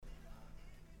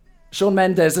Shawn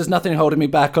Mendes, There's Nothing Holding Me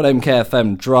Back on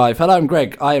MKFM Drive. Hello, I'm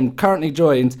Greg. I am currently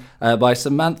joined by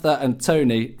Samantha and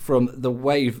Toni from the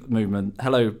Wave Movement.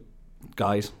 Hello,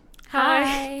 guys.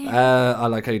 Hi. I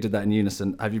like how you did that in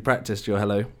unison. Have you practiced your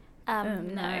hello?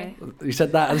 No. You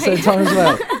said that at the same time as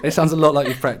well. It sounds a lot like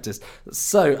you've practiced.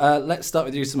 So let's start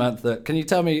with you, Samantha. Can you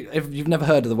tell me, if you've never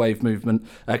heard of the Wave Movement,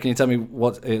 can you tell me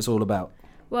what it's all about?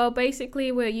 Well,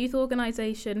 basically, we're a youth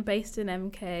organisation based in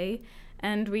MK,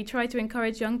 and we try to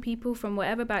encourage young people from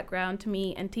whatever background to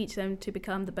meet and teach them to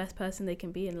become the best person they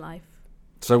can be in life.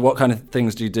 So what kind of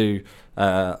things do you do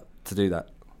to do that?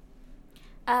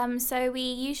 So we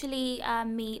usually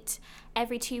meet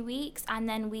every 2 weeks, and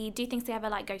then we do things together,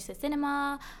 like go to the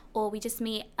cinema, or we just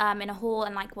meet in a hall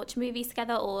and like watch movies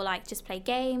together, or like just play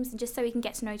games, and just so we can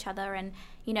get to know each other and,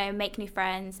 you know, make new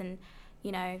friends and,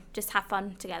 you know, just have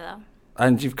fun together.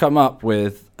 And you've come up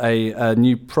with a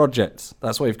new project.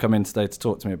 That's what you've come in today to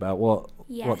talk to me about.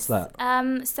 What's that?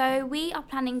 So we are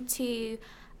planning to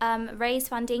raise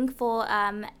funding for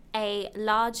a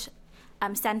large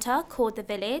centre called The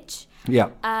Village.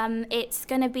 Yeah. It's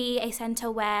going to be a centre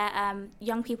where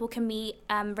young people can meet,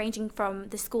 ranging from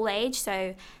the school age.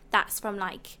 So that's from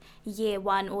like year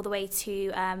 1 all the way to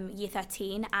year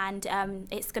 13. And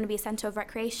it's going to be a centre of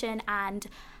recreation and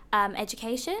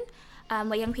education,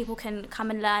 where young people can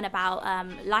come and learn about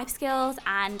life skills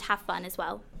and have fun as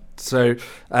well. So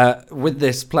with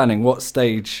this planning, what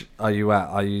stage are you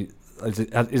at? Is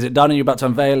it done? Are you about to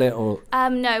unveil it? Or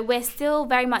no, we're still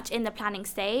very much in the planning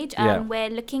stage. We're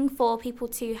looking for people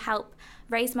to help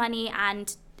raise money,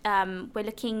 and we're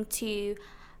looking to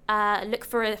look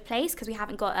for a place because we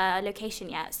haven't got a location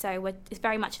yet. So it's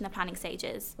very much in the planning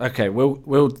stages. Okay,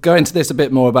 we'll go into this a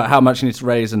bit more about how much you need to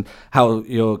raise and how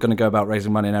you're going to go about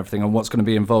raising money and everything, and what's going to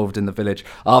be involved in the village.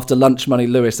 After Lunch Money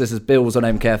Lewis, this is Bills on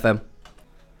MKFM.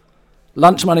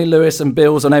 Lunch Money Lewis and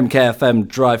Bills on MKFM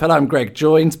Drive. Hello, I'm Greg,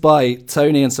 joined by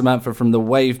Toni and Samantha from the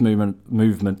Wave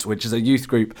Movement, which is a youth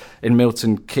group in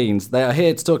Milton Keynes. They are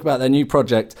here to talk about their new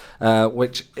project,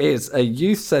 which is a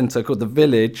youth centre called The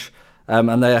Village,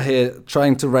 and they are here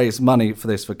trying to raise money for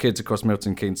this for kids across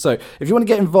Milton Keynes. So if you want to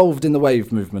get involved in the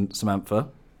Wave Movement, Samantha,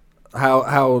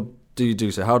 how do you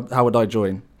do so? How would I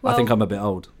join? Well, I think I'm a bit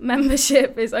old.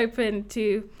 Membership is open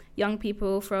to young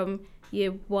people from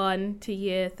year 1 to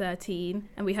year 13,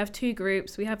 and we have 2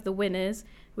 groups. We have the winners,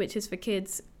 which is for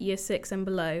kids year 6 and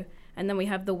below, and then we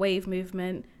have the Wave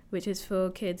Movement, which is for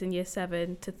kids in year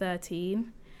 7 to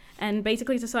 13. And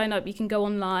basically, to sign up, you can go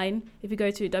online. If you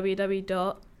go to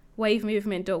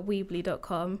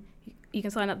www.wavemovement.weebly.com, you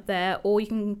can sign up there, or you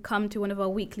can come to one of our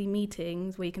weekly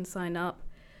meetings where you can sign up,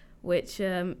 which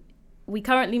we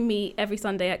currently meet every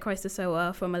Sunday at Christ the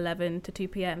Sower from 11 to 2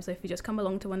 p.m. So if you just come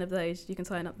along to one of those, you can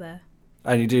sign up there.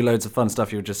 And you do loads of fun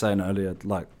stuff you were just saying earlier,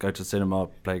 like go to cinema,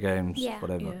 play games,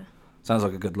 whatever. Yeah. Sounds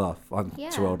like a good laugh. I'm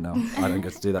too old now. I don't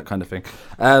get to do that kind of thing.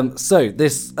 So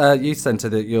this youth centre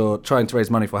that you're trying to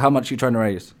raise money for, how much are you trying to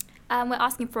raise? We're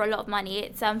asking for a lot of money.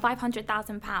 It's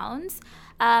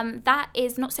 £500,000. That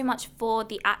is not so much for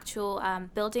the actual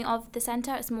building of the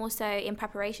centre. It's more so in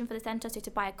preparation for the centre, so to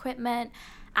buy equipment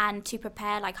and to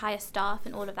prepare, like hire staff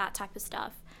and all of that type of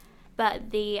stuff.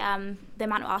 But the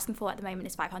amount we're asking for at the moment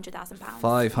is £500,000.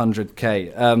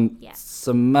 500k.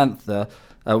 Samantha,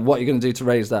 what are you going to do to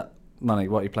raise that money?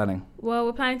 What are you planning? Well,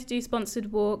 we're planning to do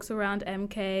sponsored walks around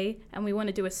MK, and we want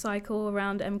to do a cycle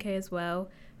around MK as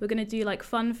well. We're going to do like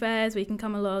fun fairs where you can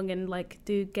come along and like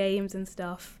do games and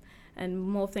stuff and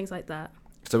more things like that.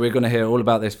 So we're going to hear all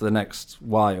about this for the next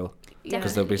while.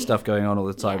 Because there'll be stuff going on all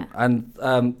the time. Yeah. And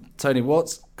Toni,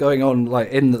 what's going on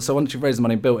so once you've raised the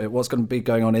money and built it, what's going to be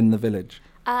going on in the village?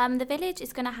 The village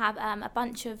is going to have a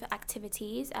bunch of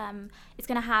activities. It's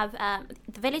going to have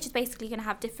the village is basically going to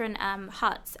have different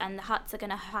huts, and the huts are going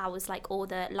to house like all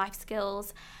the life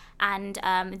skills. And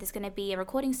there's going to be a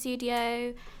recording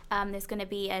studio. There's going to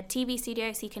be a TV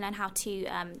studio, so you can learn how to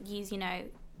use,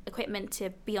 equipment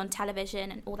to be on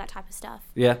television and all that type of stuff.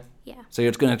 Yeah. So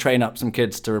you're going to train up some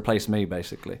kids to replace me,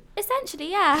 basically.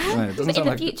 Essentially, yeah. No, but in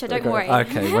the future, don't worry.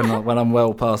 Okay, when I'm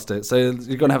well past it. So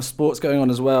you're going to have sports going on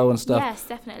as well and stuff. Yes,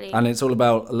 definitely. And it's all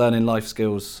about learning life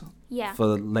skills. Yeah.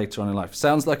 For later on in life.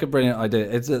 Sounds like a brilliant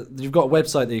idea. You've got a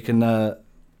website that you can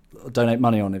donate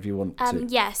money on if you want to.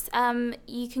 Yes.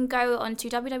 You can go on to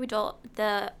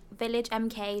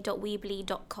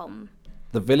www.thevillagemk.weebly.com.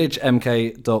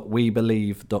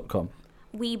 thevillagemk.webelieve.com.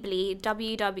 Weebly,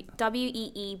 weebly.com.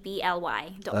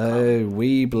 Oh,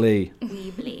 Weebly.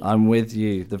 Weebly. I'm with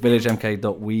you.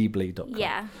 Thevillagemk.weebly.com.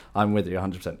 Yeah. I'm with you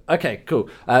 100%. Okay, cool.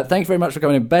 Thank you very much for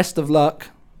coming in. Best of luck.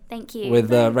 Thank you.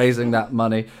 With raising that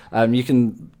money. You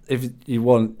can, if you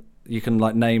want, you can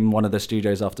like name one of the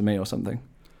studios after me or something.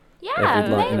 Yeah,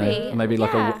 Like, maybe. Maybe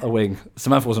like a wing.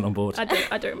 Samantha wasn't on board. I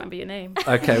don't remember your name.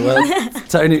 Okay, well,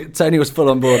 Tony was full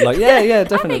on board. Like, yeah,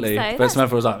 definitely. so. But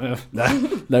Samantha was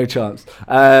like, no chance.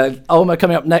 Ulmer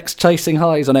coming up next, Chasing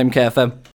Highs on MKFM.